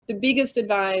the biggest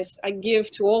advice I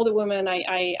give to all the women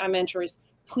I mentor is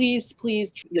please.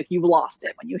 Like, you've lost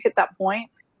it. When you hit that point,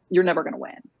 you're never going to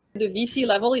win. The VC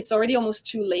level, it's already almost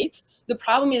too late. The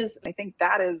problem is, I think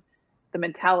that is the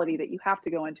mentality that you have to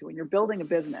go into when you're building a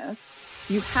business.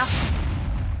 You have to.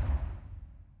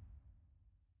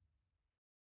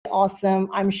 Awesome.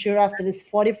 I'm sure after this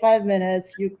 45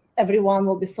 minutes, everyone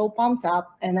will be so pumped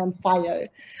up and on fire.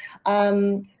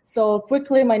 So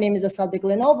quickly, my name is Assel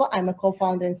Beglinova. I'm a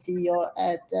co-founder and CEO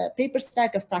at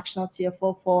Paperstack, a fractional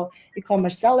CFO for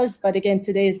e-commerce sellers. But again,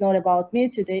 today is not about me.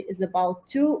 Today is about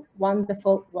two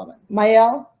wonderful women.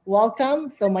 Maelle, welcome.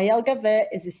 So Maelle Gavet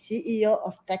is the CEO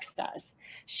of Techstars.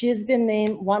 She has been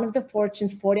named one of the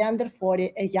Fortune's 40 under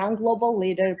 40, a young global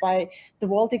leader by the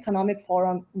World Economic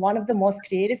Forum, one of the most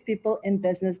creative people in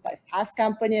business by Fast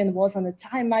Company, and was on the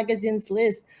Time magazine's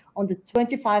list on the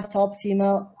 25 top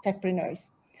female techpreneurs.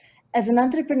 As an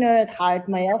entrepreneur at heart,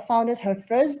 Maelle founded her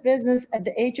first business at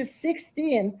the age of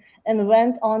 16 and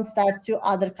went on to start 2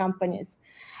 other companies.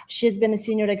 She has been a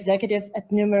senior executive at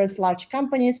numerous large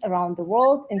companies around the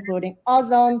world, including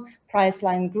Ozone,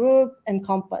 Priceline Group, and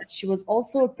Compass. She was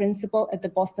also a principal at the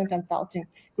Boston Consulting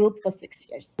Group for 6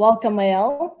 years. Welcome,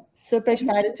 Maelle. Super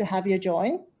excited to have you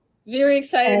join. Very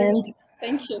excited.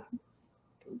 Thank you.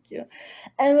 Thank you.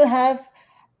 And we have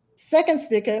second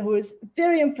speaker, who is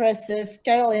very impressive,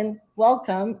 Carolyn.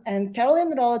 Welcome. And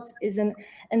Carolyn Rodz is an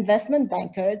investment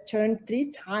banker turned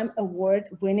 3-time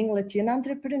award-winning Latina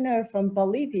entrepreneur from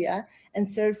Bolivia and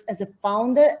serves as a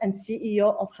founder and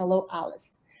CEO of Hello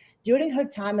Alice. During her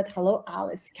time at Hello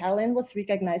Alice, Carolyn was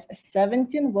recognized as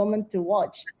 17th woman to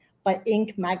watch by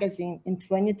Inc. magazine in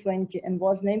 2020 and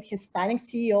was named Hispanic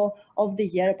CEO of the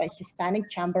Year by Hispanic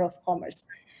Chamber of Commerce,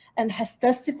 and has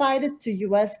testified to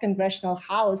U.S. Congressional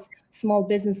House Small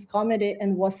Business Committee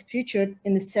and was featured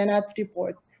in the Senate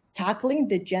report, Tackling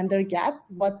the Gender Gap,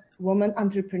 What Women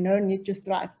Entrepreneurs Need to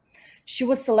Thrive. She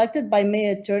was selected by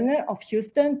Mayor Turner of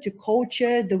Houston to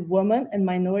co-chair the Women and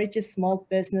Minority Small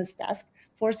Business Task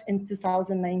Force in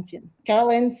 2019.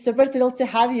 Carolyn, super thrilled to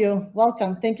have you.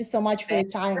 Welcome. Thank you so much for your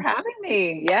time. Thanks for having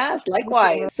me. Yes,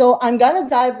 likewise. So I'm going to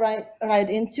dive right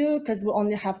into, because we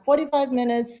only have 45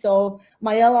 minutes. So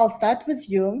Maelle, I'll start with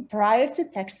you. Prior to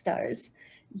Techstars,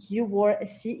 you were a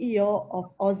CEO of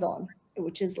Ozone,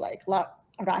 which is like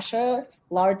Russia's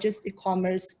largest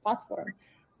e-commerce platform,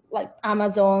 like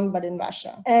Amazon, but in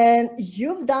Russia. And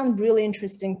you've done really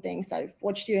interesting things. I've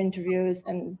watched your interviews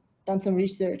and done some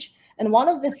research. And one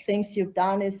of the things you've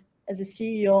done is, as a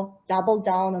CEO, double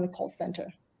down on the call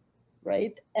center,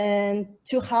 right? And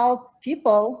to help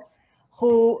people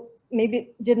who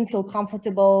maybe didn't feel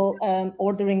comfortable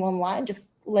ordering online, just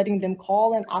letting them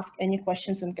call and ask any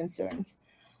questions and concerns.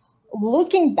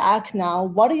 Looking back now,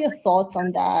 what are your thoughts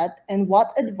on that? And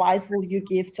what advice will you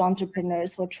give to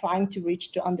entrepreneurs who are trying to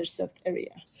reach to underserved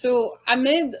area? So I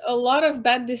made a lot of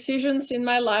bad decisions in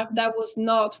my life. That was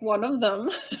not one of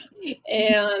them.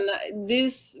 And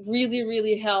this really,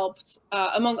 really helped,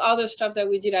 among other stuff that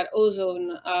we did at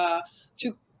Ozone,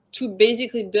 to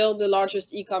basically build the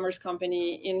largest e-commerce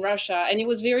company in Russia. And it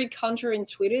was very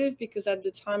counterintuitive because at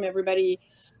the time, everybody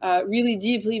really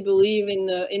deeply believe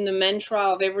in the mantra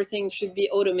of everything should be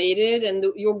automated, and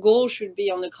your goal should be,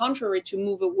 on the contrary, to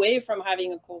move away from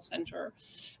having a call center.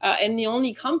 And the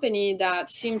only company that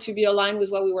seemed to be aligned with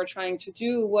what we were trying to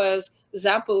do was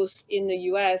Zappos in the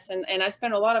US. And I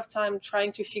spent a lot of time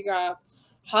trying to figure out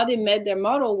how they made their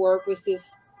model work with this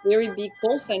very big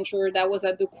call center that was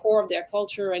at the core of their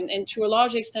culture. And to a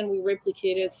large extent, we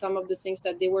replicated some of the things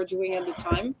that they were doing at the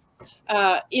time.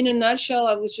 In a nutshell,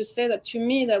 I would just say that to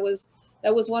me, that was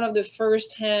one of the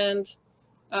firsthand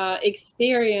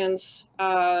experience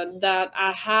that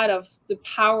I had of the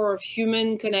power of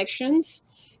human connections,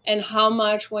 and how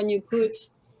much when you put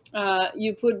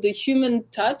the human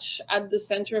touch at the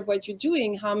center of what you're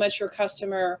doing, how much your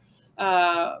customer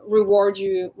reward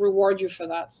you for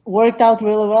that. Worked out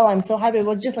really well. I'm so happy. It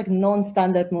was just like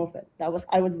non-standard movement. I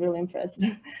was really impressed.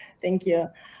 Thank you.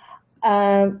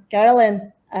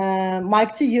 Carolyn,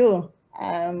 Mike, to you.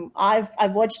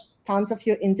 I've watched tons of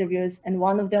your interviews, and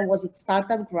one of them was with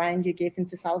Startup Grind you gave in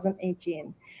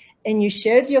 2018. And you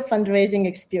shared your fundraising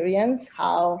experience,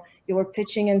 how you were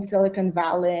pitching in Silicon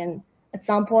Valley, and at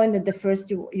some point at the first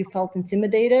you felt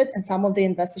intimidated, and some of the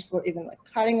investors were even like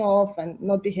cutting off and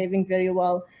not behaving very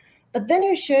well. But then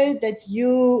you shared that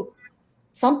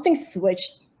something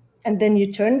switched, and then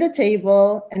you turned the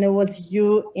table and it was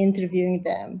you interviewing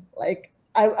them. Like,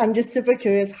 I'm just super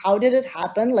curious, how did it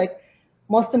happen? Like,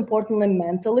 most importantly,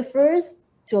 mentally first,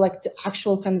 to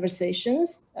actual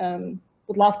conversations.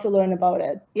 would love to learn about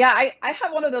it. Yeah, I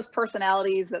have one of those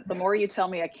personalities that the more you tell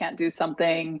me I can't do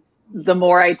something, the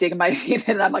more I dig my feet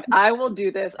in, and I'm like, I will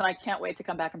do this, and I can't wait to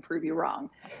come back and prove you wrong.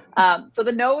 So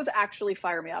the no's actually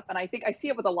fire me up, and I think I see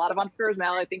it with a lot of entrepreneurs.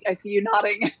 Maelle, I think I see you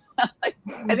nodding.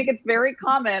 I think it's very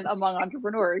common among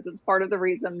entrepreneurs. It's part of the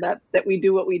reason that we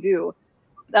do what we do.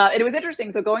 It was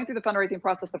interesting. So going through the fundraising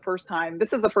process the first time,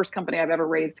 this is the first company I've ever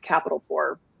raised capital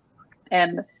for,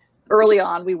 and early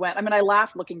on, we went, I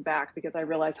laughed looking back because I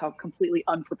realized how completely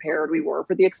unprepared we were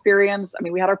for the experience.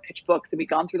 We had our pitch books and we'd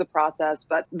gone through the process,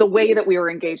 but the way that we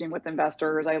were engaging with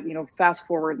investors, fast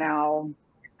forward now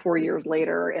 4 years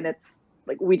later, and it's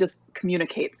like, we just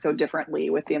communicate so differently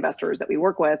with the investors that we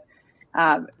work with.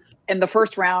 In the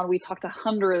first round, we talked to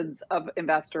hundreds of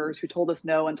investors who told us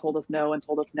no and told us no and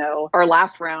told us no. Our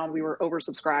last round, we were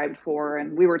oversubscribed for,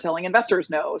 and we were telling investors,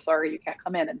 no, sorry, you can't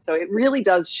come in. And so it really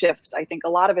does shift. I think a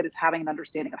lot of it is having an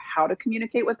understanding of how to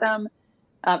communicate with them.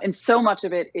 And so much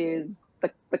of it is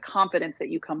the confidence that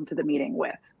you come to the meeting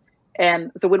with.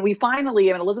 And so when we finally,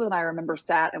 Elizabeth and I remember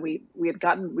sat and we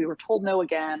were told no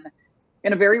again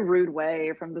in a very rude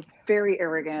way from this very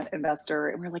arrogant investor.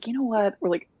 And we're like, you know what? We're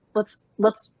like, let's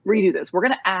redo this. We're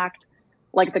going to act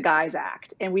like the guys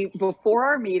act. And before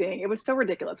our meeting, it was so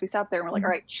ridiculous. We sat there and we're like, all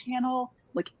right, channel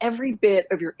like every bit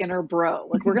of your inner bro.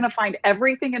 Like we're going to find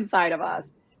everything inside of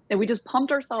us. And we just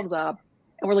pumped ourselves up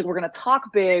and we're like, we're going to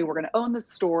talk big. We're going to own this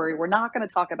story. We're not going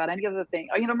to talk about any other thing.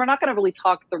 We're not going to really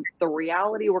talk the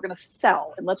reality. We're going to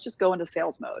sell, and let's just go into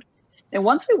sales mode. And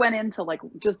once we went into like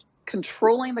just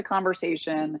controlling the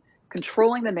conversation,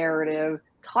 controlling the narrative,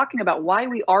 talking about why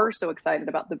we are so excited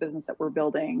about the business that we're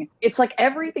building, it's like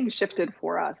everything shifted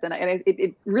for us. And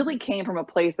it really came from a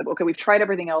place of, okay, we've tried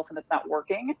everything else and it's not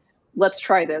working. Let's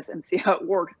try this and see how it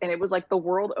works. And it was like the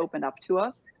world opened up to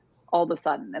us all of a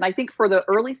sudden. And I think for the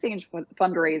early stage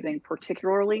fundraising,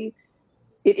 particularly,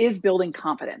 it is building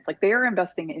confidence. Like they are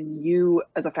investing in you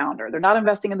as a founder. They're not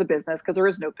investing in the business because there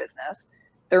is no business.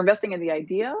 They're investing in the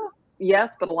idea.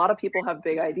 Yes, but a lot of people have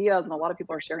big ideas and a lot of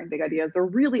people are sharing big ideas. They're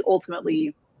really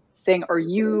ultimately saying, are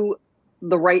you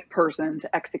the right person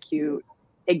to execute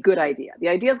a good idea? The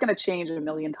idea is going to change a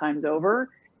million times over.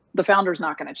 The founder's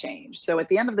not going to change. So at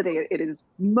the end of the day, it is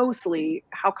mostly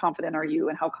how confident are you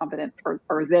and how confident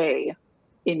are they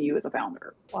in you as a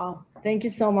founder. Wow, thank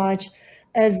you so much.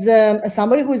 As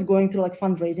somebody who is going through like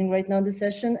fundraising right now in this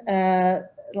session,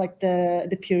 like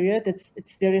the period,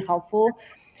 it's very helpful.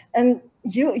 And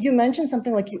you mentioned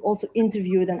something like you also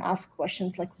interviewed and asked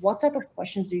questions. Like what type of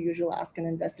questions do you usually ask an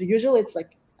investor? Usually it's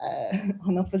like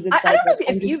on opposite side. I don't know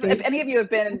if any of you have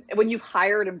been, when you've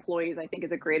hired employees, I think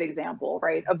is a great example,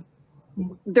 right?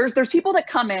 There's people that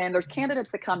come in, there's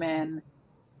candidates that come in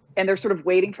and they're sort of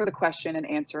waiting for the question and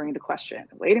answering the question,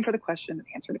 waiting for the question and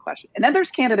answering the question. And then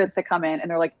there's candidates that come in and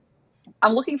they're like,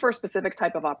 I'm looking for a specific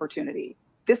type of opportunity.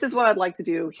 This is what I'd like to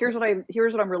do. Here's what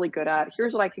I'm really good at.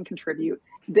 Here's what I can contribute.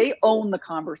 They own the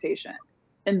conversation.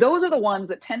 And those are the ones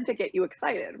that tend to get you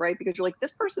excited, right? Because you're like,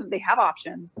 this person, they have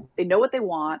options. They know what they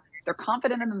want. They're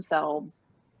confident in themselves.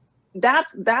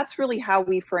 That's really how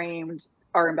we framed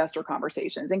our investor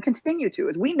conversations and continue to,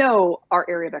 is we know our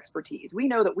area of expertise. We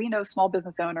know small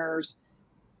business owners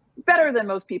better than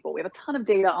most people. We have a ton of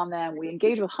data on them. We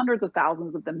engage with hundreds of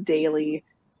thousands of them daily.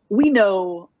 We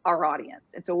know our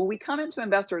audience. And so when we come into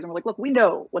investors and we're like, look, we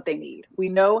know what they need. We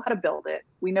know how to build it.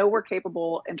 We know we're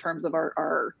capable in terms of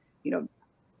our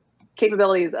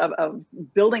capabilities of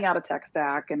building out a tech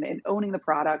stack and owning the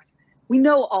product. We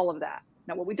know all of that.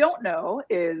 Now, what we don't know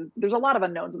is there's a lot of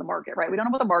unknowns in the market, right? We don't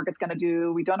know what the market's going to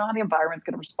do. We don't know how the environment's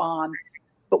going to respond,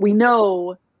 but we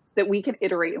know that we can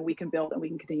iterate and we can build and we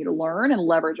can continue to learn and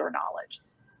leverage our knowledge.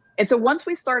 And so once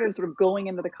we started sort of going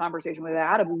into the conversation with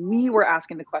Adam, we were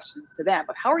asking the questions to them,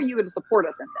 but how are you going to support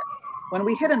us in this? When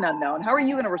we hit an unknown, how are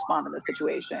you going to respond in this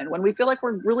situation? When we feel like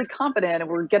we're really confident and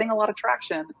we're getting a lot of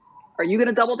traction, are you going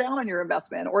to double down on your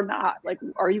investment or not? Like,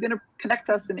 are you going to connect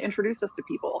us and introduce us to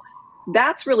people?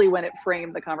 That's really when it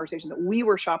framed the conversation that we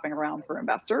were shopping around for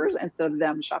investors instead of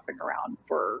them shopping around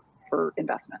for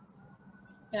investments.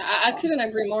 Yeah, I couldn't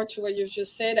agree more to what you've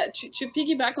just said. To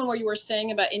piggyback on what you were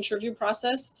saying about interview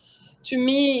process, to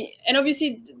me, and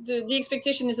obviously the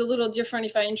expectation is a little different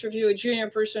if I interview a junior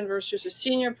person versus a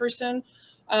senior person.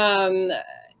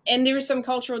 And there's some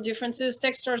cultural differences.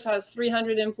 Techstars has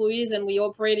 300 employees and we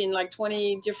operate in like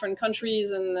 20 different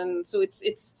countries. And so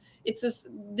it's just,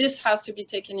 this has to be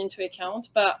taken into account.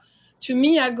 But to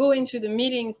me, I go into the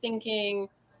meeting thinking,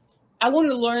 I want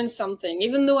to learn something.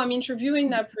 Even though I'm interviewing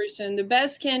that person, the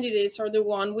best candidates are the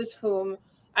one with whom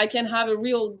I can have a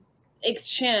real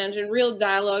exchange and real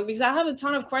dialogue, because I have a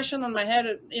ton of questions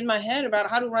in my head about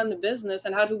how to run the business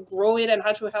and how to grow it and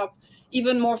how to help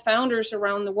even more founders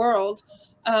around the world.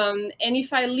 And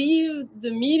if I leave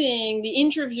the meeting, the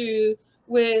interview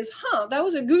with, that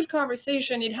was a good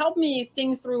conversation, it helped me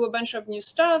think through a bunch of new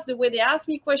stuff, the way they asked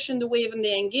me questions, the way even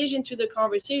they engage into the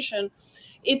conversation,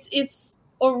 it's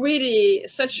already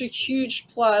such a huge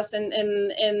plus,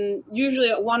 and usually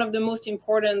one of the most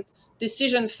important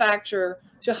decision factor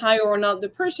to hire or not the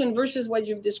person, versus what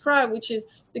you've described, which is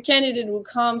the candidate who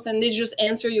comes and they just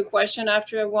answer your question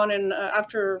after one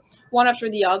after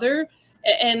the other,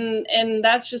 and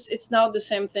that's just, it's not the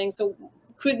same thing. So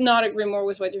could not agree more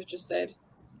with what you've just said.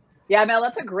 Yeah, Mel,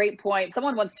 that's a great point.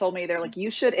 Someone once told me, they're like, you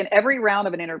should, in every round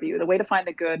of an interview, the way to find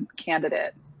a good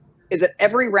candidate is that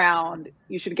every round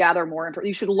you should gather more info.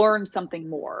 You should learn something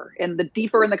more. And the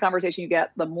deeper in the conversation you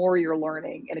get, the more you're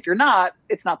learning. And if you're not,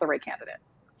 it's not the right candidate.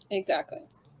 Exactly.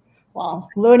 Wow,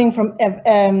 learning from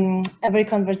every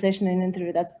conversation and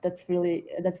interview, that's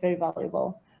very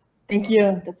valuable. Thank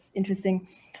you. That's interesting.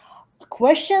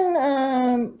 Question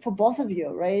for both of you,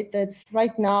 right? That's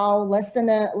right now less than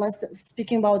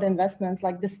speaking about investments,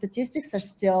 like the statistics are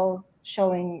still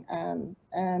showing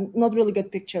not really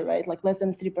good picture, right? Like less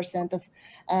than 3% of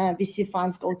VC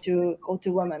funds go to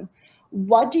women.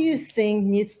 What do you think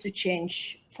needs to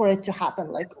change for it to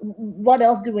happen? Like, what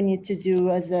else do we need to do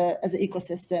as an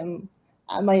ecosystem?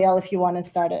 Maelle, if you want to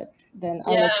start it, then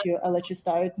I'll let you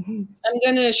start. I'm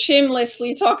going to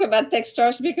shamelessly talk about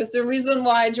Techstars, because the reason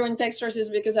why I joined Techstars is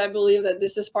because I believe that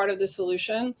this is part of the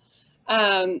solution.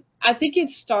 I think it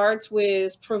starts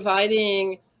with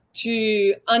providing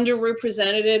to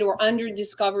underrepresented or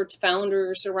underdiscovered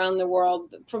founders around the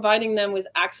world, providing them with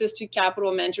access to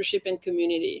capital, mentorship, and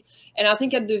community. And I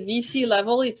think at the VC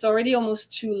level, it's already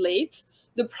almost too late.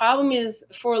 The problem is,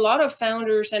 for a lot of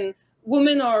founders, and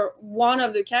women are one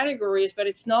of the categories, but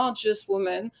it's not just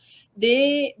women,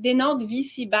 they're not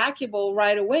VC backable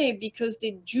right away because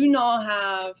they do not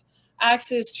have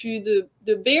access to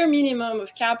the bare minimum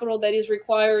of capital that is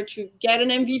required to get an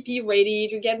MVP ready,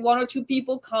 to get 1 or 2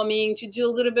 people coming, to do a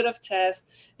little bit of test.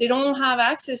 They don't have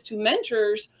access to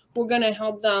mentors who are going to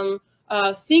help them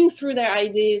think through their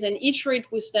ideas and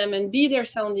iterate with them and be their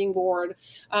sounding board.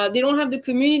 They don't have the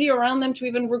community around them to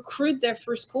even recruit their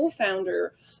first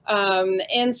co-founder.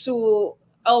 And so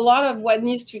a lot of what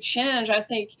needs to change, I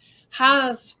think,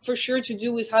 has for sure to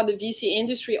do with how the VC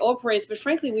industry operates. But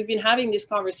frankly, we've been having this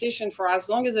conversation for as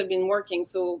long as I've been working,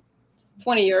 so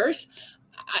 20 years.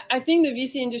 I think the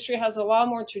VC industry has a lot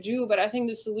more to do, but I think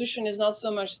the solution is not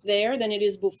so much there than it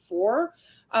is before.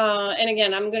 And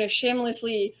again, I'm going to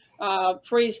shamelessly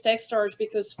praise Techstars,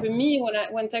 because for me,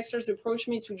 when Techstars approached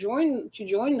me to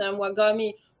join them, what got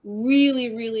me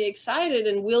really, really excited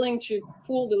and willing to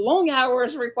pull the long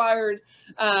hours required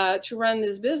to run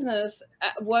this business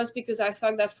was because I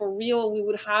thought that for real, we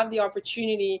would have the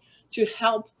opportunity to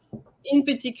help, in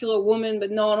particular, women,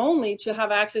 but not only, to have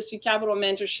access to capital,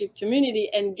 mentorship, community,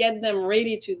 and get them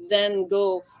ready to then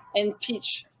go and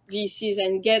pitch VCs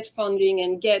and get funding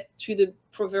and get to the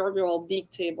proverbial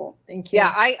big table. Thank you.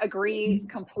 Yeah, I agree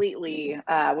completely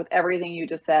with everything you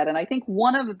just said. And I think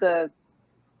one of the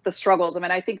struggles, I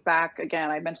mean, I think back again,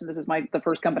 I mentioned this is the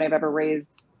first company I've ever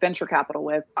raised venture capital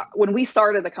with. When we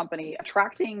started the company,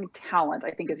 attracting talent, I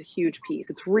think, is a huge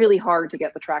piece. It's really hard to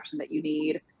get the traction that you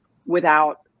need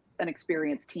without an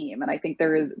experienced team. And I think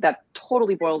that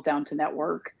totally boils down to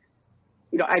network.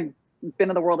 You know, I've been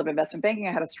in the world of investment banking.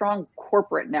 I had a strong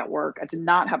corporate network. I did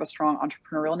not have a strong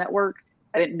entrepreneurial network.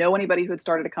 I didn't know anybody who had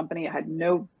started a company. I had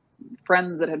no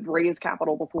friends that had raised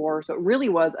capital before. So it really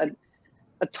was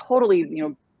a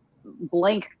totally,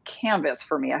 blank canvas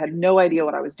for me. I had no idea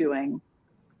what I was doing.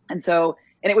 And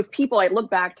it was people, I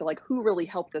look back to, like, who really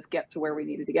helped us get to where we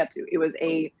needed to get to. It was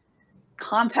an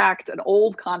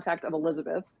old contact of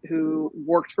Elizabeth's, who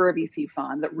worked for a VC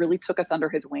fund, that really took us under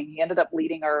his wing. He ended up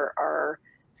leading our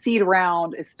seed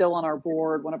round, is still on our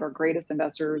board, one of our greatest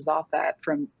investors, Zafet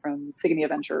from Signia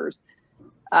Ventures,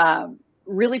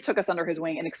 really took us under his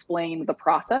wing and explained the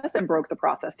process and broke the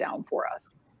process down for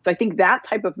us. So I think that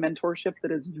type of mentorship that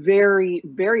is very,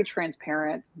 very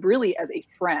transparent, really as a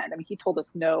friend. I mean, he told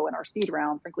us no in our seed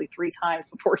round, frankly, 3 times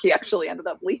before he actually ended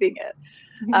up leading it.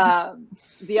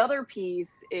 The other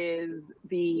piece is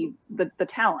the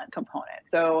talent component.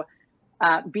 So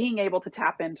being able to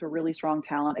tap into really strong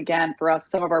talent. Again, for us,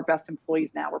 some of our best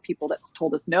employees now were people that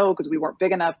told us no because we weren't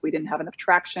big enough, we didn't have enough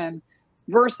traction,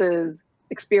 versus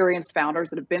experienced founders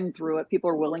that have been through it. People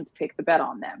are willing to take the bet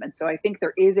on them. And so I think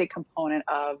there is a component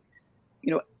of,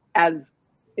 as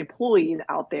employees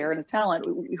out there and as talent,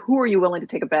 who are you willing to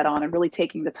take a bet on, and really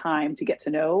taking the time to get to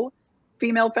know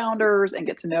female founders and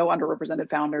get to know underrepresented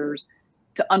founders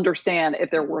to understand if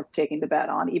they're worth taking the bet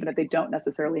on, even if they don't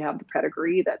necessarily have the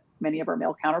pedigree that many of our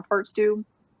male counterparts do.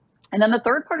 And then the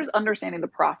third part is understanding the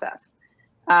process.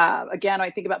 Again, I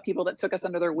think about people that took us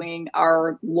under their wing.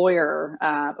 Our lawyer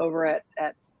over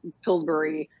at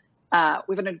Pillsbury, we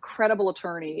have an incredible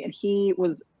attorney, and he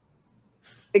was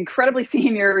incredibly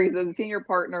senior. He's a senior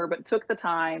partner, but took the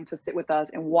time to sit with us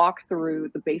and walk through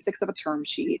the basics of a term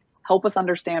sheet, help us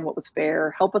understand what was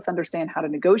fair, help us understand how to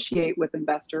negotiate with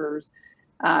investors,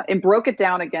 and broke it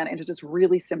down again into just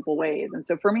really simple ways. And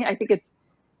so for me, I think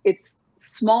it's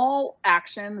small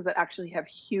actions that actually have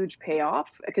huge payoff,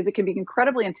 because it can be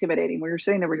incredibly intimidating when you're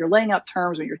sitting there, where you're laying out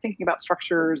terms, when you're thinking about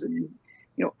structures and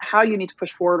how you need to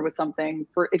push forward with something.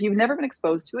 If you've never been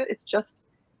exposed to it, it's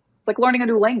like learning a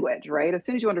new language, right? As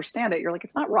soon as you understand it, you're like,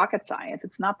 it's not rocket science.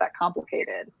 It's not that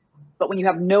complicated. But when you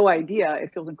have no idea,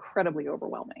 it feels incredibly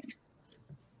overwhelming.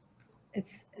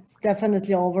 It's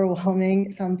definitely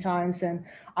overwhelming sometimes. And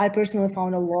I personally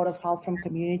found a lot of help from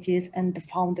communities, and the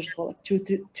founders were like two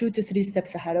to three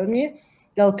steps ahead of me.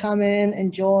 They'll come in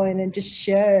and join and just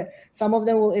share. Some of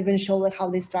them will even show like how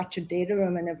they structure data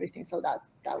room and everything. So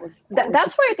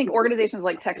that's why I think organizations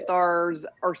like Techstars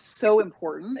are so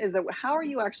important, is that how do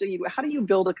you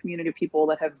build a community of people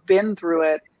that have been through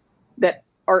it, that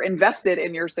are invested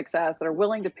in your success, that are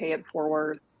willing to pay it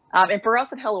forward. And for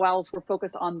us at Hello Owls, we're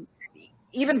focused on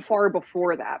even far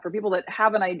before that, for people that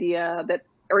have an idea that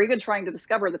are even trying to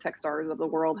discover the Techstars of the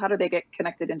world. How do they get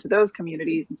connected into those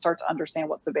communities and start to understand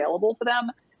what's available to them?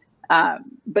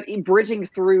 But bridging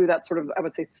through that sort of, I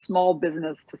would say, small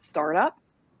business to startup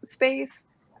space.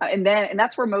 And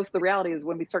that's where most of the reality is.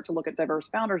 When we start to look at diverse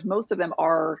founders, most of them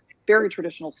are very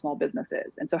traditional small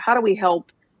businesses. And so how do we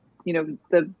help,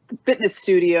 the fitness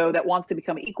studio that wants to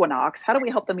become Equinox, how do we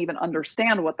help them even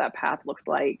understand what that path looks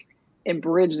like and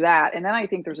bridge that? And then I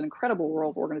think there's an incredible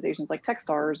world of organizations like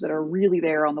Techstars that are really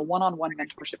there on the one-on-one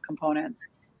mentorship components,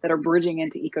 that are bridging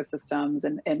into ecosystems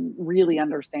and really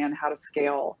understand how to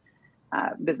scale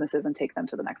businesses and take them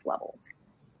to the next level.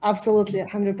 Absolutely,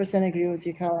 100% agree with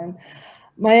you, Carolyn.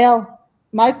 Maelle,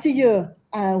 Mike, to you.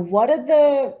 What are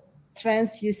the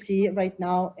trends you see right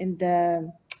now in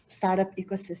the startup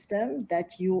ecosystem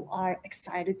that you are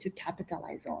excited to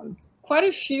capitalize on? Quite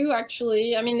a few,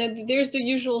 actually. I mean, there's the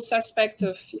usual suspect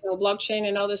of blockchain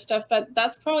and other stuff, but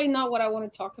that's probably not what I want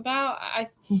to talk about.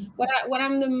 What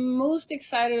I'm the most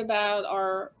excited about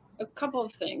are a couple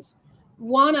of things.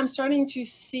 One, I'm starting to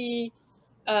see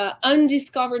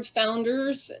undiscovered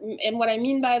founders, and what I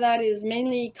mean by that is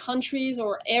mainly countries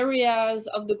or areas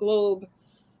of the globe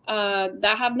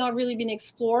that have not really been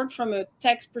explored from a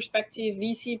tech perspective,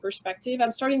 VC perspective.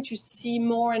 I'm starting to see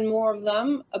more and more of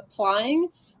them applying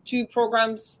to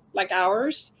programs like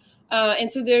ours. And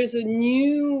so there's a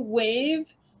new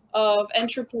wave of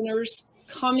entrepreneurs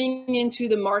coming into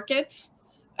the market.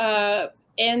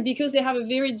 And because they have a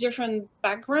very different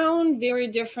background,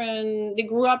 they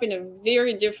grew up in a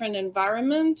very different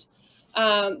environment,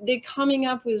 they're coming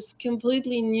up with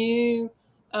completely new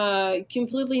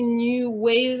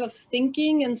ways of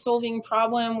thinking and solving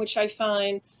problems, which I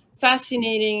find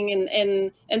fascinating.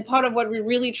 And part of what we're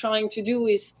really trying to do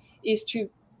is to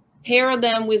pair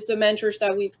them with the mentors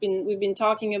that we've been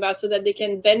talking about, so that they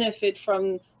can benefit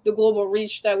from the global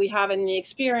reach that we have and the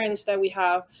experience that we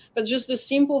have. But just the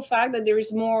simple fact that there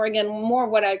is more of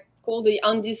what I call the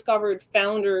undiscovered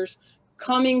founders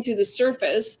coming to the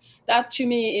surface, that to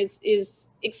me is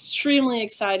extremely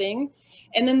exciting.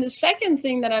 And then the second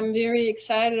thing that I'm very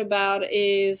excited about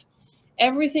is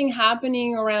everything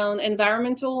happening around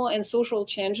environmental and social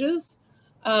changes.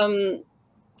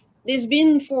 There's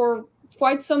been for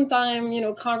quite some time,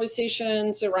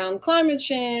 conversations around climate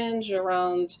change,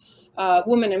 around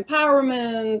women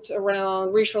empowerment,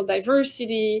 around racial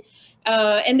diversity.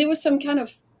 And there was some kind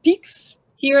of peaks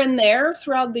here and there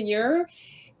throughout the year,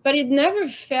 but it never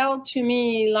felt to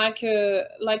me like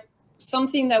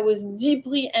something that was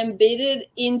deeply embedded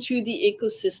into the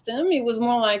ecosystem. It was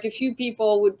more like a few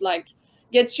people would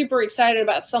get super excited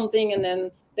about something and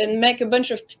then make a bunch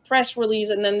of press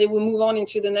release, and then they would move on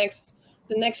into the next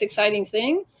exciting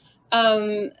thing,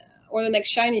 or the next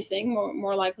shiny thing,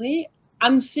 more likely.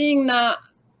 I'm seeing that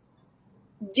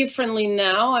differently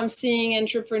now. I'm seeing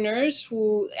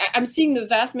the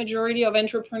vast majority of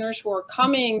entrepreneurs who are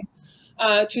coming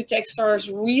to Techstars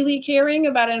really caring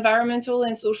about environmental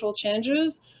and social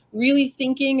changes, really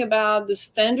thinking about the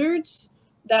standards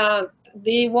that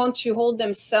they want to hold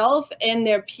themselves and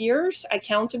their peers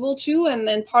accountable to. And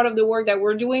then part of the work that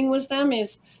we're doing with them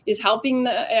is helping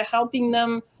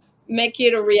them make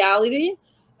it a reality.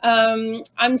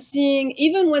 I'm seeing,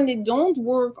 even when they don't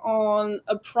work on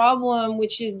a problem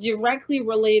which is directly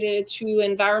related to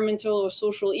environmental or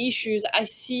social issues, I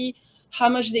see how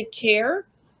much they care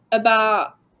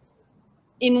about,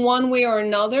 in one way or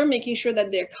another, making sure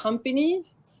that their company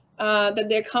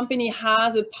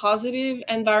has a positive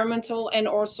environmental and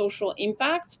or social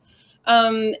impact.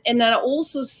 And then I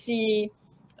also see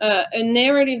a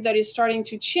narrative that is starting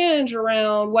to change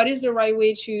around what is the right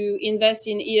way to invest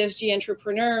in ESG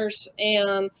entrepreneurs.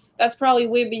 And that's probably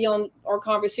way beyond our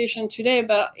conversation today,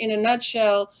 but in a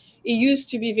nutshell, it used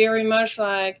to be very much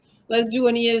like, let's do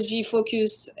an ESG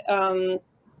focus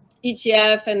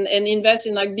ETF and invest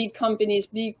in like big companies,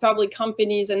 big public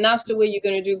companies, and that's the way you're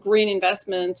going to do green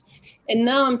investment. And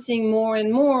now I'm seeing more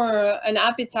and more an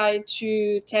appetite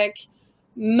to take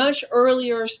much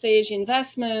earlier stage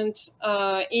investment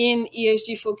in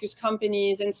ESG focused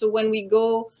companies. And so when we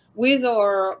go with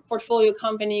our portfolio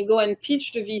company, go and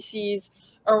pitch the VCs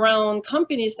around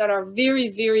companies that are very,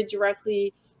 very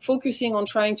directly focusing on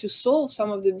trying to solve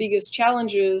some of the biggest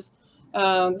challenges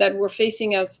that we're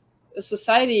facing as a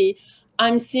society,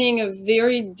 I'm seeing a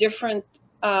very different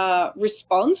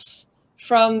response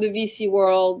from the VC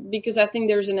world, because I think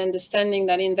there's an understanding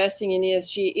that investing in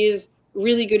ESG is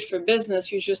really good for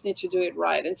business. You just need to do it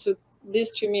right. And so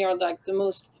these to me are like the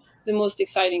most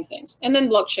exciting things. And then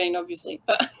blockchain, obviously.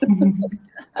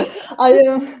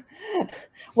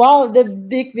 Wow, the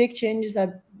big changes,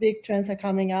 big trends are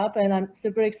coming up, and I'm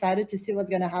super excited to see what's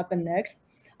going to happen next.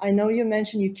 I know you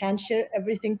mentioned you can't share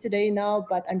everything today now,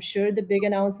 but I'm sure the big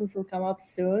announcements will come up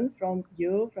soon from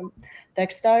you, from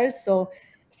Techstars. So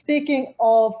speaking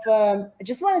of, I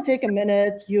just want to take a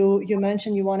minute. You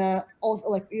mentioned you want to also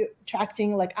like you're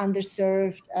attracting like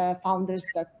underserved founders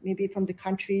that maybe from the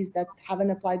countries that haven't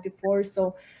applied before.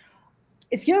 So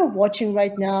if you're watching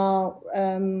right now,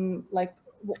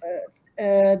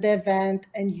 the event,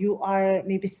 and you are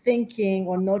maybe thinking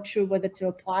or not sure whether to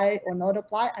apply or not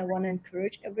apply, I want to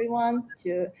encourage everyone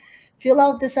to fill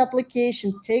out this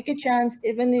application, take a chance,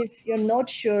 even if you're not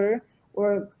sure,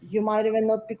 or you might even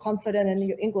not be confident in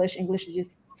your English is your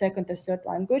second or third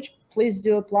language. Please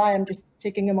do apply. I'm just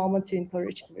taking a moment to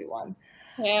encourage everyone.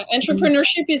 Yeah,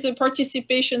 entrepreneurship is a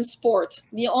participation sport.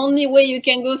 The only way you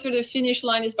can go through the finish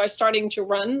line is by starting to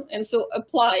run. And so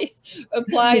apply,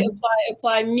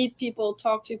 meet people,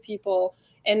 talk to people,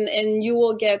 and you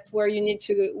will get where you need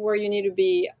to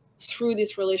be through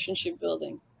this relationship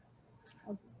building.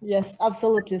 Yes,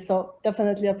 absolutely. So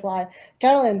definitely apply.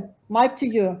 Carolyn, mic to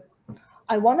you.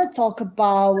 I want to talk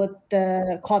about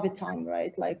the COVID time,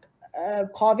 right? Like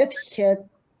COVID hit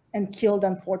and killed,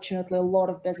 unfortunately, a lot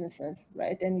of businesses,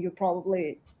 right? And you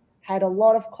probably had a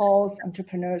lot of calls,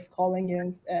 entrepreneurs calling you,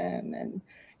 and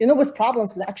with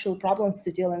problems, with actual problems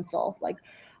to deal and solve. Like,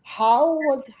 how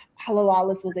was Hello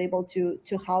Alice was able to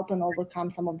help and overcome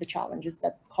some of the challenges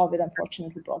that COVID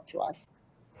unfortunately brought to us?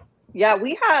 Yeah,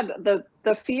 we had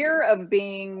the fear of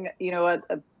being,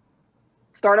 a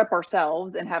startup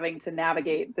ourselves and having to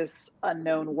navigate this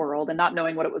unknown world and not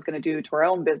knowing what it was going to do to our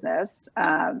own business.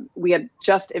 We had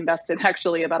just invested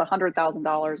actually about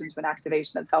 $100,000 into an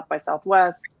activation at South by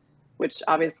Southwest, which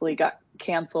obviously got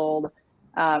canceled.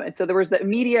 And so there was the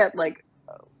immediate, like,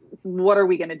 what are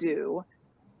we going to do?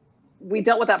 We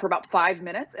dealt with that for about 5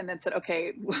 minutes and then said,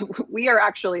 okay, we are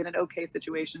actually in an okay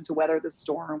situation to weather this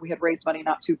storm. We had raised money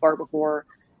not too far before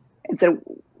and said,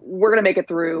 we're going to make it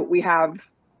through. We have,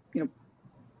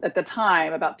 at the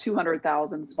time, about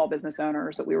 200,000 small business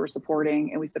owners that we were supporting.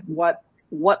 And we said, what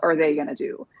are they going to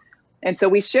do? And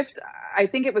so I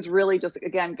think it was really just,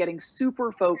 again, getting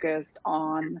super focused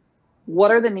on what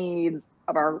are the needs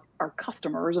of our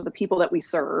customers, or the people that we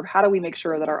serve. How do we make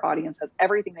sure that our audience has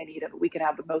everything they need and we can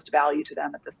have the most value to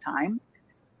them at this time?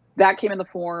 That came in the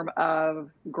form of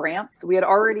grants. We had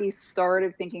already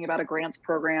started thinking about a grants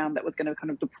program that was going to kind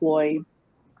of deploy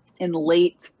in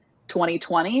late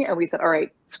 2020, and we said, all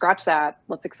right, scratch that,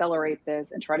 let's accelerate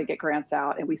this and try to get grants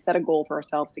out. And we set a goal for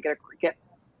ourselves to get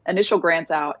initial grants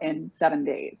out in 7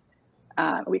 days.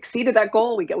 We exceeded that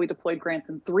goal. We deployed grants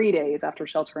in 3 days after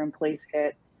shelter in place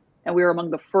hit, and we were among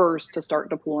the first to start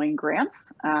deploying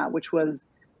grants, which was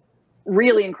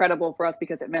really incredible for us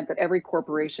because it meant that every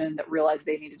corporation that realized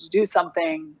they needed to do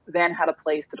something then had a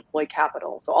place to deploy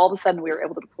capital. So all of a sudden we were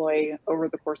able to deploy, over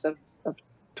the course of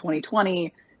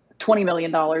 2020, $20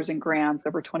 million in grants,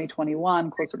 over 2021,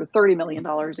 closer to $30 million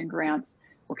in grants.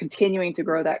 We're continuing to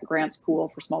grow that grants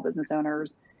pool for small business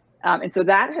owners. And so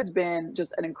that has been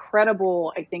just an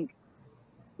incredible, I think,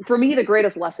 for me, the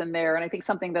greatest lesson there, and I think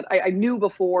something that I knew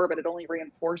before, but it only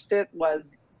reinforced it, was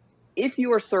if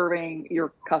you are serving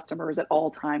your customers at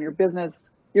all time, your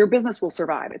business your business will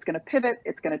survive. It's going to pivot,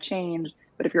 it's going to change,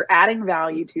 but if you're adding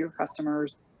value to your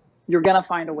customers, you're going to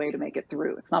find a way to make it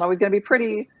through. It's not always going to be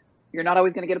pretty. You're not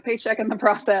always going to get a paycheck in the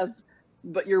process,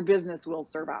 but your business will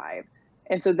survive.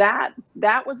 And so that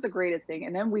was the greatest thing.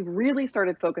 And then we've really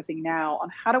started focusing now on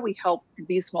how do we help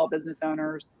these small business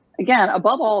owners, again,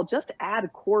 above all, just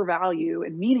add core value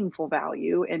and meaningful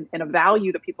value and a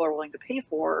value that people are willing to pay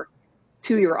for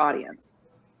to your audience.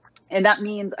 And that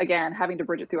means, again, having to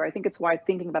bridge it through. I think it's why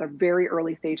thinking about a very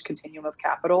early stage continuum of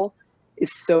capital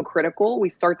is so critical. We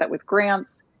start that with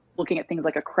grants, looking at things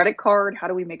like a credit card. How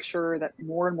do we make sure that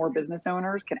more and more business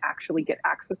owners can actually get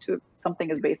access to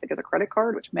something as basic as a credit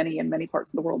card, which many in many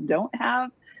parts of the world don't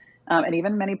have, and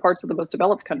even many parts of the most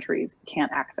developed countries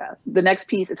can't access. The next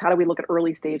piece is how do we look at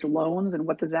early stage loans, and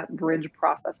what does that bridge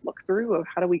process look through of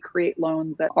how do we create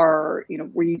loans that are,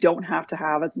 where you don't have to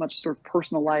have as much sort of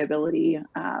personal liability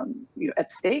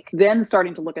at stake. Then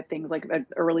starting to look at things like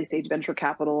early stage venture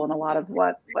capital and a lot of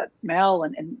what Maelle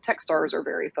and Techstars are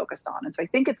very focused on. And so I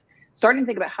think it's starting to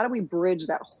think about how do we bridge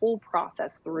that whole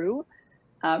process through.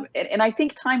 And I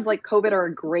think times like COVID are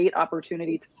a great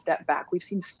opportunity to step back. We've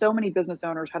seen so many business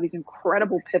owners have these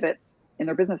incredible pivots in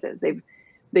their businesses.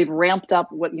 They've ramped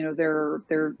up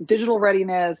their digital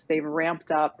readiness. They've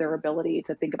ramped up their ability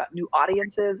to think about new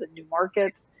audiences and new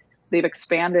markets. They've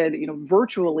expanded,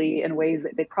 virtually in ways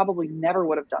that they probably never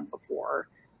would have done before.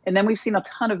 And then we've seen a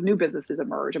ton of new businesses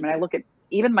emerge. I mean, I look at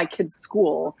even my kids'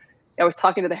 school. I was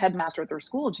talking to the headmaster at their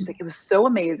school, and she's like, "It was so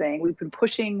amazing. We've been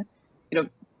pushing,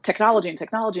 technology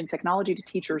to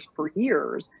teachers for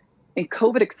years. And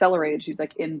COVID accelerated." She's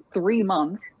like, in 3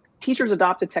 months, teachers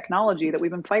adopted technology that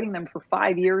we've been fighting them for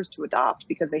 5 years to adopt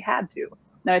because they had to.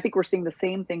 And I think we're seeing the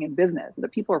same thing in business,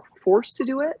 that people are forced to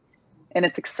do it. And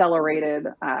it's accelerated,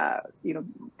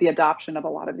 the adoption of a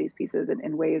lot of these pieces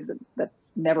in ways that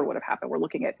never would have happened. We're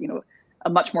looking at, a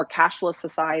much more cashless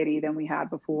society than we had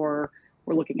before.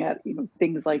 We're looking at,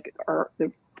 things like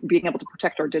being able to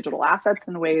protect our digital assets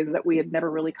in ways that we had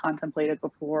never really contemplated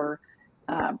before.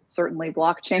 Certainly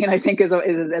blockchain, I think, has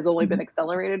only been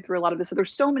accelerated through a lot of this. So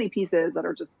there's so many pieces that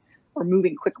are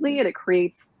moving quickly, and it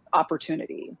creates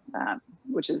opportunity,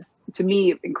 which is, to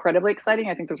me, incredibly exciting.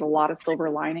 I think there's a lot of silver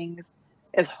linings.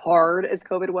 As hard as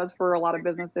COVID was for a lot of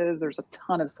businesses, there's a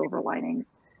ton of silver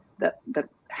linings that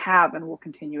have and will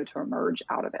continue to emerge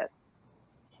out of it.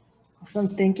 Awesome.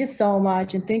 Thank you so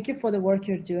much. And thank you for the work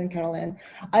you're doing, Carolyn.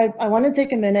 I want to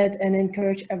take a minute and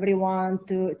encourage everyone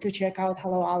to check out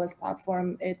Hello Alice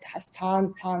platform. It has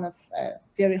ton of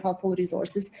very helpful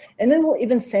resources. And it will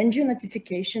even send you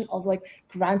notification of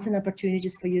grants and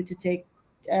opportunities for you to take.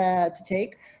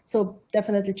 So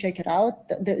definitely check it out.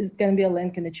 There is going to be a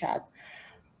link in the chat.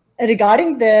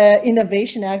 Regarding the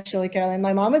innovation, actually, Carolyn,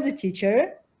 my mom is a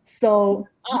teacher. So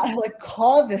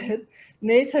COVID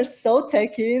made her so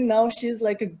techy. Now she's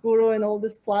like a guru in all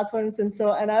these platforms. And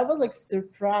I was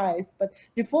surprised. But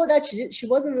before that, she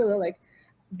wasn't really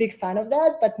big fan of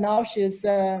that. But now she's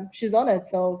on it.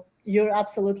 So you're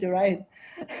absolutely right.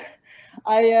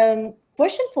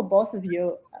 Question for both of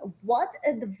you. What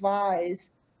advice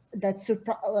that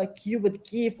you would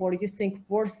give, or you think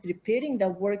worth repeating, that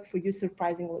worked for you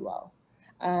surprisingly well?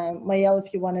 Maelle,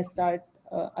 if you want to start,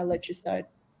 I'll let you start.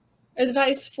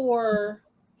 Advice for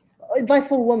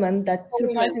women that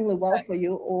surprisingly well for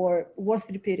you, or worth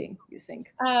repeating, you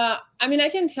think? I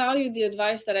can tell you the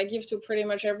advice that I give to pretty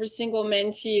much every single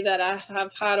mentee that I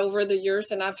have had over the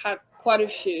years, and I've had quite a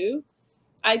few.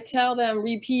 I tell them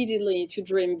repeatedly to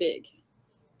dream big.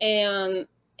 And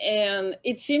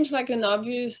it seems like an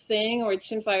obvious thing, or it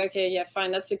seems like, okay, yeah,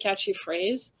 fine, that's a catchy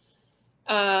phrase.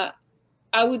 I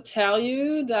would tell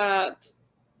you that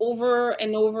over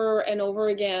and over and over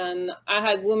again, I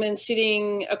had women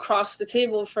sitting across the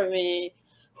table from me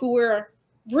who were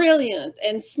brilliant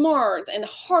and smart and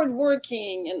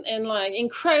hardworking and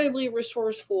incredibly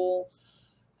resourceful,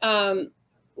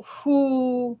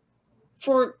 who,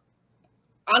 for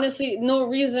honestly no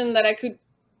reason that I could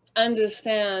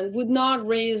understand, would not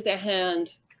raise their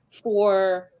hand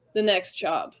for the next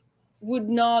job, would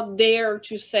not dare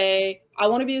to say, I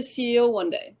want to be a CEO one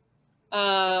day.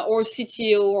 Or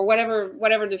CTO, or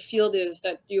whatever the field is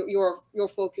that you're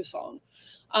focused on,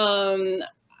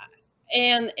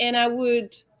 and I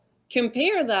would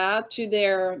compare that to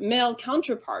their male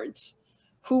counterparts,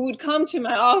 who would come to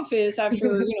my office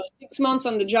after 6 months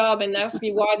on the job and ask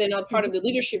me why they're not part of the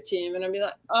leadership team, and I'd be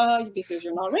like, because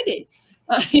you're not ready.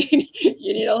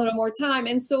 You need a little more time.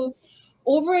 And so,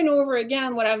 over and over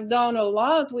again, what I've done a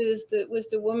lot with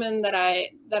the women that I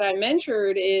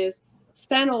mentored is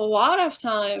spend a lot of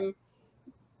time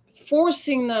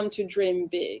forcing them to dream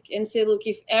big and say, look,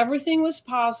 if everything was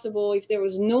possible, if there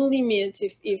was no limit,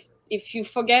 if you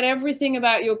forget everything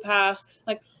about your past,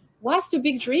 like, what's the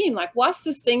big dream? Like, what's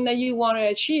the thing that you want to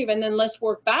achieve? And then let's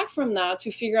work back from that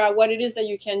to figure out what it is that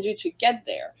you can do to get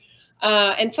there.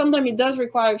 And sometimes it does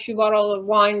require a few bottles of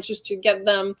wine just to get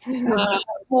them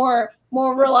more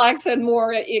relaxed and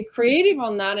more creative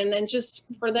on that. And then just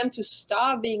for them to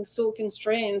stop being so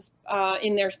constrained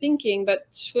in their thinking. But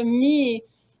for me,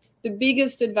 the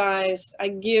biggest advice I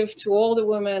give to all the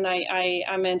women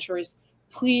I mentor is,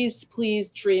 please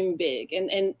dream big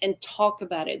and talk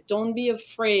about it. Don't be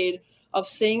afraid of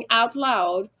saying out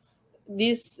loud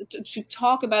this, to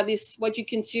talk about this, what you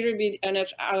consider to be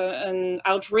an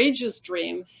outrageous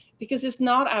dream, because it's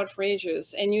not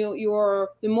outrageous. And you're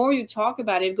the more you talk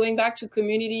about it, going back to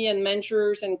community and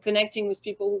mentors and connecting with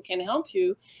people who can help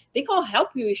you, they can't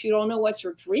help you if you don't know what's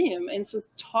your dream. And so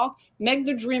make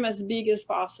the dream as big as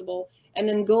possible, and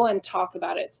then go and talk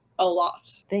about it a lot.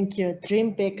 Thank you.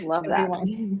 Dream big. Love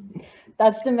everyone.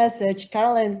 That's the message.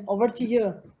 Carolyn, over to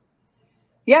you.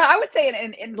 Yeah, I would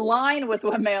say in line with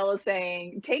what Maelle is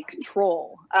saying, take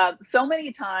control. So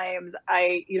many times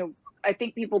I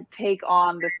think people take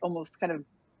on this almost kind of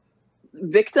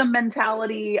victim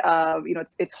mentality of,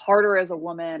 it's harder as a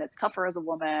woman, it's tougher as a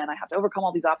woman, I have to overcome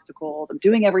all these obstacles, I'm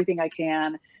doing everything I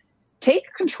can.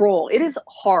 Take control. It is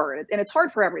hard, and it's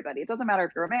hard for everybody. It doesn't matter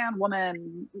if you're a man,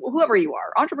 woman, whoever you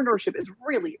are. Entrepreneurship is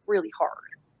really, really hard.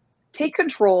 Take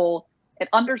control and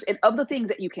of the things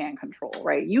that you can control,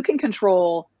 right? You can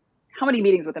control how many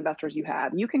meetings with investors you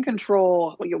have. You can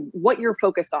control what you're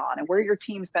focused on and where your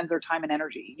team spends their time and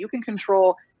energy. You can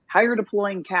control how you're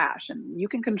deploying cash, and you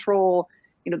can control,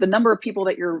 the number of people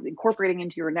that you're incorporating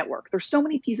into your network. There's so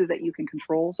many pieces that you can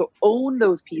control. So own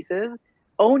those pieces,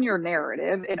 own your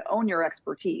narrative, and own your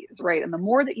expertise, right? And the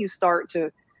more that you start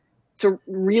to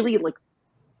really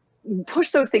push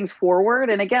those things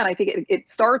forward. And again, I think it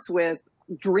starts with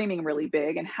dreaming really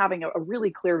big and having a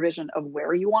really clear vision of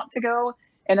where you want to go,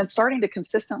 and then starting to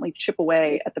consistently chip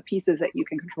away at the pieces that you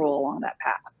can control along that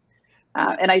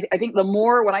path. And I think the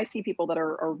more, when I see people that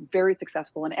are very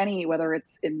successful in whether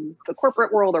it's in the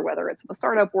corporate world or whether it's in the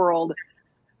startup world,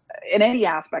 in any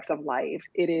aspect of life,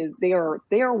 they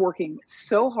are working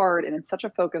so hard and in such a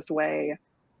focused way,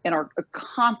 and are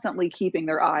constantly keeping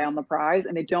their eye on the prize,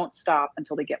 and they don't stop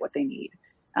until they get what they need.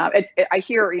 I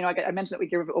hear, I mentioned that we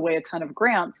give away a ton of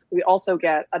grants. We also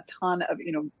get a ton of,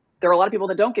 there are a lot of people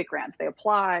that don't get grants. They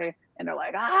apply and they're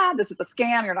like, this is a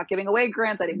scam. You're not giving away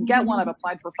grants. I didn't get one. I've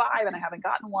applied for 5 and I haven't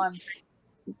gotten one.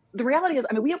 The reality is,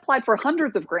 we applied for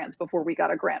hundreds of grants before we got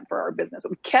a grant for our business,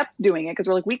 but we kept doing it because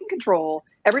we're like, we can control.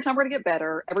 Every time we're going to get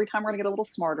better. Every time we're going to get a little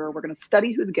smarter. We're going to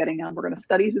study who's getting them. We're going to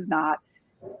study who's not.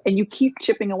 And you keep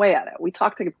chipping away at it. We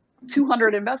talked to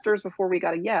 200 investors before we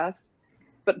got a yes.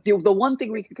 But the one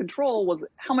thing we could control was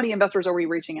how many investors are we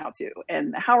reaching out to,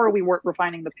 and how are we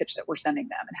refining the pitch that we're sending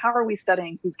them, and how are we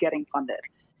studying who's getting funded,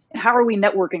 and how are we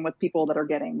networking with people that are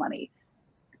getting money.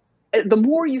 The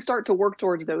more you start to work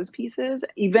towards those pieces,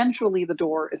 eventually the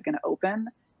door is going to open,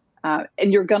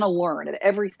 and you're going to learn. At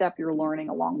every step, you're learning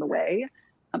along the way.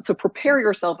 So prepare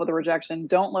yourself for the rejection.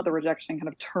 Don't let the rejection kind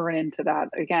of turn into that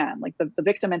again. Like the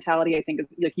victim mentality, I think, is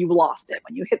like you've lost it.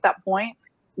 When you hit that point,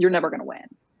 you're never going to win.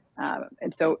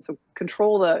 And so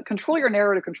control your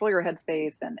narrative, control your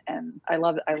headspace, and I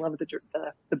love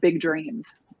the big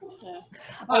dreams. Yeah.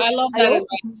 I love that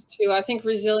advice too. I think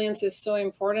resilience is so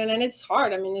important, and it's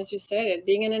hard. As you said,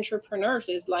 being an entrepreneur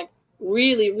is like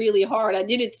really, really hard. I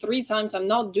did it 3 times. I'm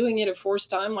not doing it a 4th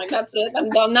time. Like, that's it. I'm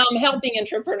done. Now I'm helping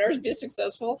entrepreneurs be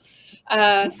successful.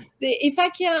 If I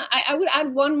can, I would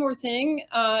add one more thing,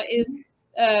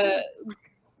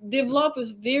 develop a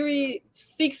very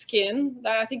thick skin.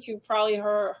 That I think you probably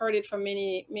heard it from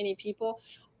many, many people.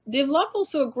 Develop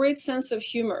also a great sense of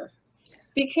humor,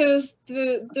 because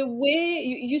the way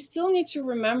you still need to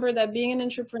remember that being an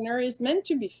entrepreneur is meant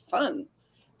to be fun,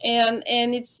 and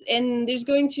there's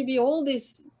going to be all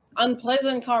this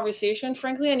unpleasant conversation,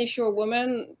 frankly. And if you're a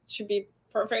woman, to be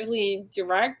perfectly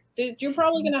direct, you're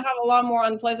probably going to have a lot more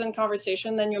unpleasant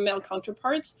conversation than your male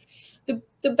counterparts.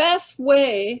 The best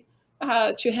way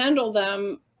to handle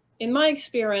them, in my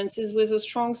experience, is with a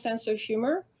strong sense of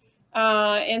humor.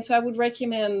 And so I would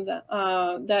recommend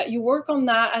that you work on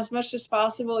that as much as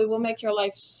possible. It will make your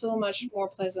life so much more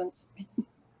pleasant.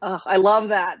 Oh, I love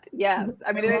that. Yes.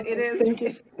 It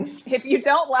is. If you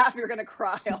don't laugh, you're going to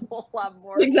cry a whole lot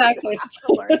more. Exactly. You have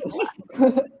to learn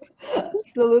to laugh.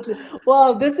 Absolutely.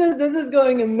 Wow, this is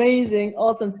going amazing.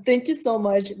 Awesome. Thank you so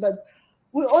much. But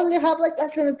we only have like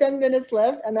less than 10 minutes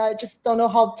left, and I just don't know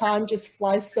how time just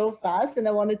flies so fast. And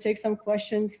I want to take some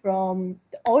questions from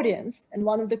the audience. And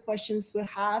one of the questions we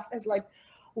have is like,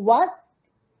 what,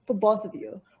 for both of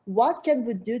you, what can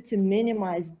we do to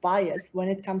minimize bias when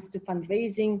it comes to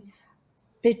fundraising,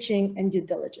 pitching, and due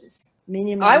diligence?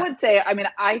 I would say,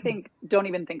 I think don't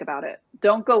even think about it.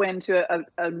 Don't go into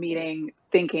a meeting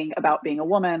thinking about being a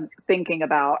woman, thinking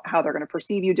about how they're going to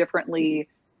perceive you differently.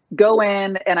 Go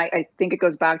in, and I think it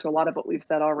goes back to a lot of what we've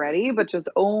said already, but just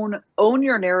own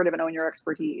your narrative and own your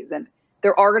expertise. And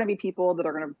there are going to be people that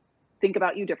are going to think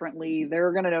about you differently.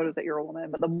 They're going to notice that you're a woman.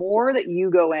 But the more that you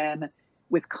go in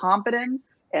with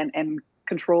confidence and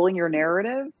controlling your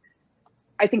narrative,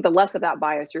 I think the less of that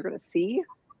bias you're going to see.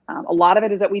 A lot of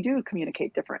it is that we do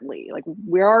communicate differently. Like,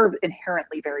 we are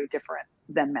inherently very different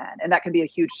than men, and that can be a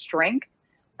huge strength.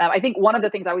 I think one of the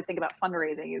things I always think about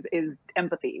fundraising is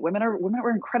empathy. Women are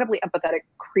incredibly empathetic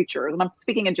creatures, and I'm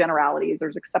speaking in generalities.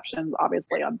 There's exceptions,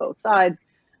 obviously, on both sides,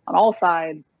 on all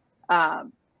sides.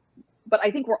 But I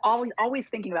think we're always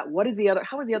thinking about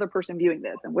how is the other person viewing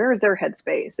this, and where is their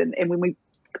headspace? And when we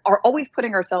are always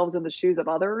putting ourselves in the shoes of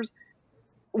others,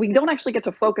 we don't actually get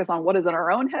to focus on what is in our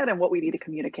own head and what we need to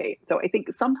communicate. So I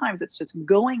think sometimes it's just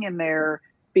going in there,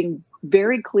 being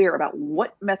very clear about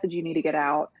what message you need to get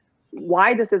out,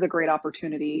 why this is a great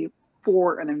opportunity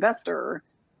for an investor.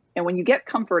 And when you get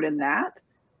comfort in that,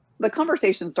 the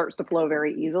conversation starts to flow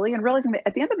very easily, and realizing that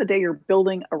at the end of the day, you're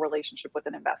building a relationship with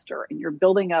an investor, and you're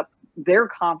building up their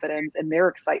confidence and their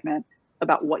excitement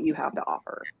about what you have to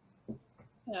offer.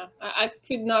 Yeah, I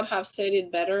could not have said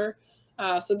it better.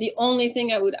 So the only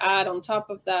thing I would add on top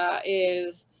of that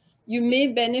is you may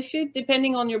benefit,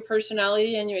 depending on your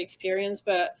personality and your experience,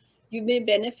 but you may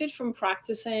benefit from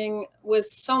practicing with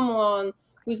someone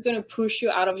who's going to push you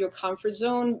out of your comfort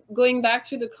zone. Going back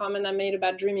to the comment I made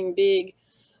about dreaming big,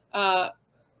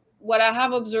 what I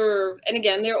have observed, and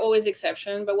again, there are always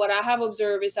exceptions, but what I have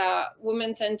observed is that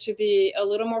women tend to be a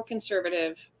little more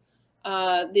conservative.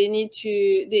 They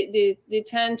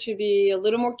tend to be a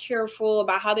little more careful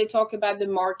about how they talk about the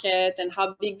market and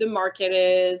how big the market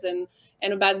is, and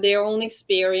about their own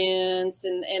experience.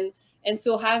 And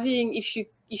so having,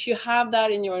 if you have that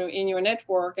in your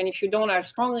network, and if you don't, I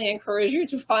strongly encourage you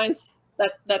to find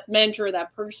that mentor,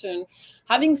 that person,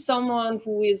 having someone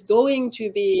who is going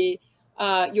to be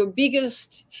your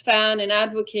biggest fan and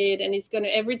advocate, and it's going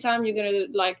to, every time you're going to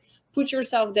like put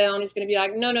yourself down, it's going to be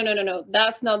like, no,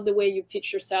 that's not the way you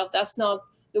pitch yourself. That's not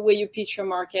the way you pitch your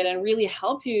market, and really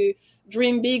help you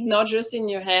dream big, not just in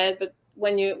your head, but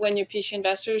when you pitch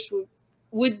investors,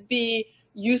 would be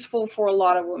useful for a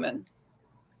lot of women.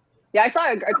 Yeah, I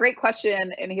saw a great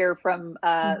question in here from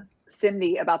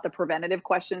Cindy about the preventative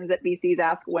questions that VCs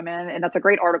ask women. And that's a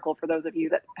great article for those of you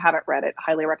that haven't read it.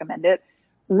 Highly recommend it.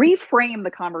 Reframe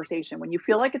the conversation. When you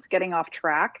feel like it's getting off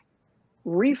track,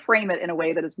 reframe it in a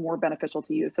way that is more beneficial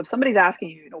to you. So if somebody's asking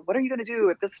you, what are you going to do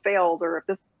if this fails, or if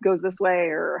this goes this way,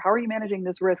 or how are you managing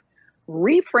this risk?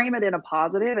 Reframe it in a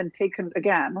positive, and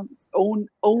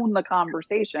own the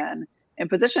conversation and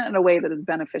position it in a way that is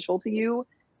beneficial to you,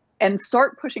 and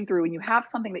start pushing through. When you have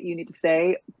something that you need to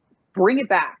say, bring it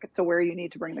back to where you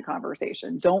need to bring the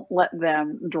conversation. Don't let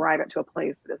them drive it to a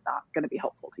place that is not going to be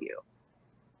helpful to you.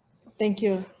 Thank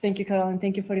you, Carolyn.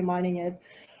 Thank you for reminding it.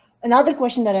 Another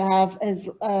question that I have is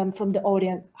from the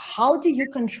audience. How do you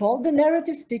control the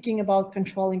narrative? Speaking about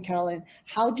controlling, Carolyn,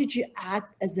 how did you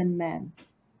act as a man?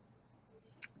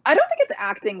 I don't think it's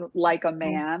acting like a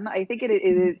man. I think it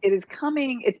is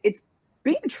coming, it's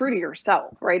being true to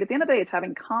yourself, right? At the end of the day, it's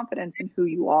having confidence in who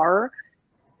you are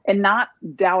and not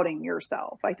doubting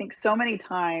yourself. I think so many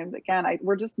times, again,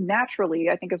 we're just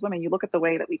naturally, I think as women, you look at the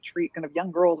way that we treat kind of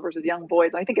young girls versus young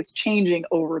boys. I think it's changing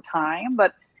over time,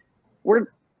 but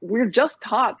we're just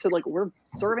taught to, like, we're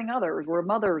serving others, we're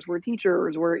mothers, we're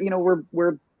teachers,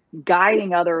 we're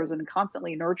guiding others and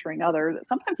constantly nurturing others.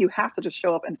 Sometimes you have to just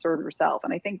show up and serve yourself.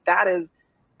 And I think that is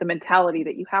the mentality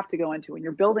that you have to go into when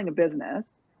you're building a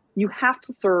business. You have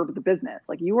to serve the business.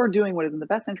 Like, you are doing what is in the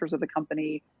best interest of the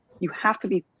company. You have to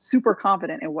be super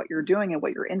confident in what you're doing and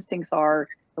what your instincts are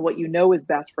and what you know is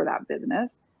best for that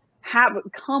business.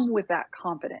 Come with that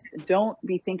confidence, and don't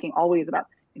be thinking always about,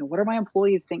 what are my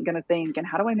employees going to think, and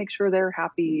how do I make sure they're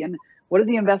happy, and what does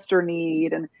the investor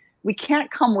need? And we can't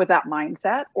come with that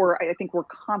mindset, or I think we're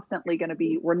constantly going to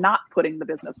be, we're not putting the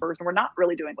business first, and we're not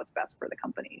really doing what's best for the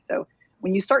company. So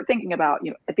when you start thinking about,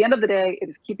 at the end of the day, it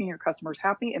is keeping your customers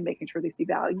happy and making sure they see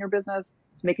value in your business.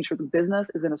 It's making sure the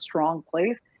business is in a strong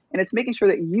place, and it's making sure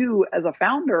that you as a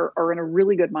founder are in a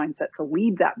really good mindset to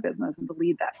lead that business and to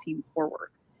lead that team forward.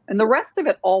 And the rest of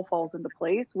it all falls into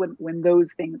place when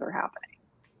those things are happening.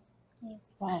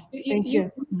 Wow, You, thank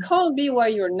you. you can't be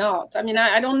what you're not. I mean,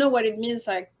 I don't know what it means,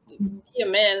 like, be a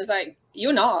man. It's like,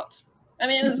 you're not. I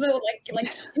mean, so like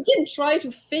you can try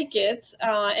to fake it,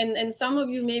 and some of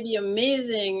you may be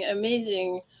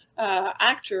amazing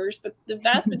actors, but the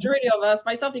vast majority of us,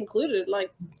 myself included,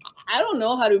 like, I don't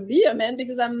know how to be a man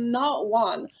because I'm not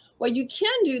one. What you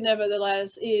can do,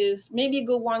 nevertheless, is maybe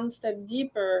go one step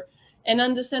deeper and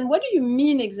understand, what do you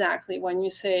mean exactly when you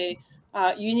say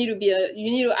you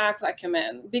need to act like a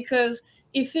man? Because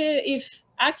if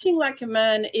acting like a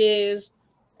man is,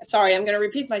 sorry, I'm going to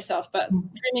repeat myself, but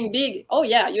dreaming big, oh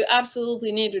yeah, you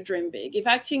absolutely need to dream big. If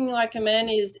acting like a man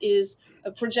is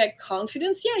project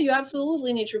confidence, yeah, you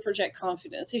absolutely need to project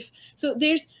confidence. If so,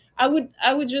 I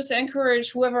would just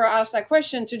encourage whoever asked that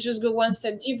question to just go one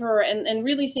step deeper and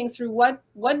really think through,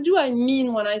 what do I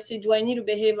mean when I say, do I need to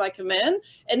behave like a man?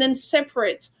 And then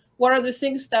separate what are the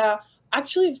things that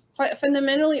actually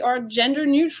fundamentally are gender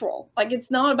neutral. Like,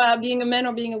 it's not about being a man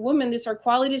or being a woman. These are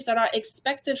qualities that are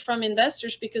expected from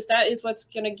investors, because that is what's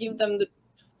going to give them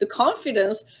the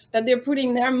confidence that they're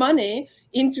putting their money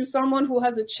into someone who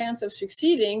has a chance of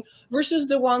succeeding, versus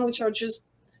the one which are just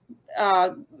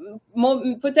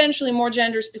potentially more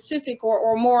gender specific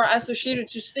or more associated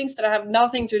to things that have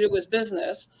nothing to do with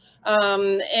business,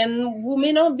 and who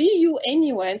may not be you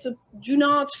anyway. And so do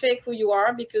not fake who you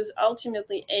are, because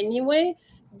ultimately anyway,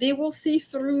 they will see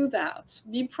through that.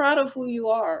 Be proud of who you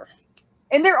are.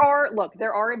 And there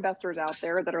are investors out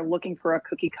there that are looking for a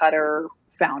cookie cutter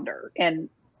founder. And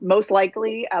most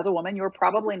likely, as a woman, you're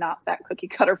probably not that cookie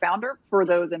cutter founder for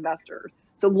those investors.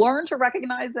 So learn to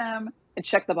recognize them and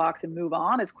check the box and move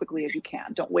on as quickly as you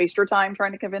can. Don't waste your time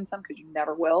trying to convince them, because you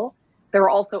never will. There are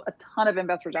also a ton of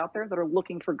investors out there that are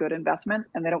looking for good investments,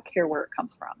 and they don't care where it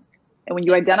comes from. And when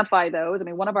you identify those, I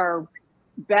mean, one of our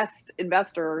best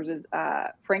investors is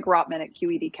Frank Rotman at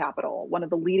QED Capital, one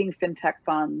of the leading fintech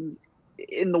funds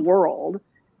in the world.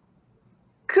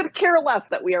 Could care less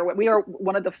that we are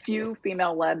one of the few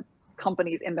female-led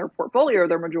companies in their portfolio.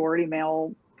 They're majority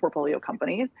male portfolio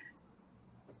companies.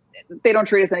 They don't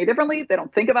treat us any differently. They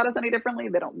don't think about us any differently.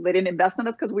 They didn't invest in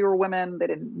us because we were women. They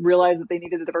didn't realize that they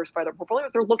needed to diversify their portfolio.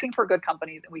 They're looking for good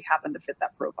companies, and we happen to fit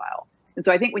that profile. And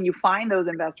so I think when you find those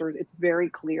investors, it's very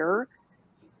clear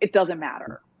it doesn't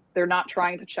matter. They're not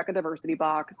trying to check a diversity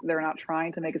box. They're not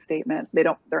trying to make a statement. They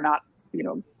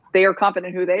are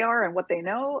confident in who they are and what they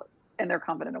know, and they're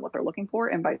confident in what they're looking for,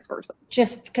 and vice versa.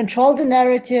 Just control the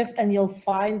narrative, and you'll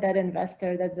find that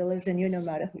investor that believes in you no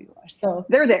matter who you are. So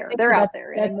they're out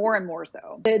there, and more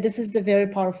so. This is the very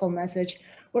powerful message.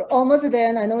 We're almost at the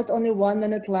end. I know it's only 1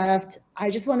 minute left.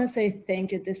 I just want to say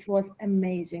thank you. This was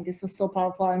amazing. This was so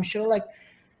powerful. I'm sure we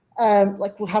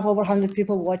have over 100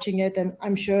 people watching it, and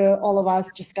I'm sure all of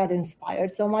us just got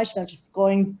inspired so much. Now just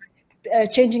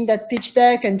changing that pitch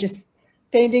deck and just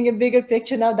painting a bigger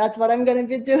picture. Now that's what I'm going to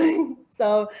be doing.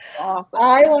 So awesome.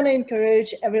 I want to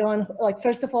encourage everyone,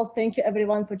 first of all, thank you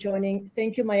everyone for joining.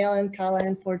 Thank you, Maelle and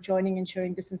Carolyn, for joining and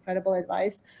sharing this incredible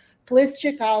advice. Please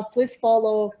please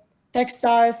follow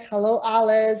Techstars, Hello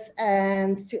Alice,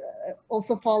 and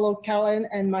also follow Carolyn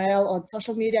and Maelle on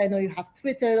social media. I know you have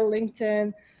Twitter,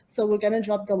 LinkedIn. So we're going to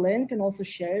drop the link and also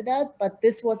share that. But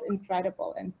this was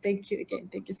incredible. And thank you again.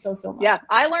 Thank you so much. Yeah,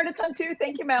 I learned a ton too.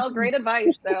 Thank you, Maelle. Great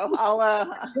advice. So I'll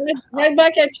right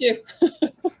back at you.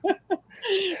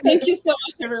 Thank you so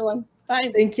much, everyone.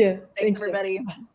 Bye. Thank you. Thanks, everybody.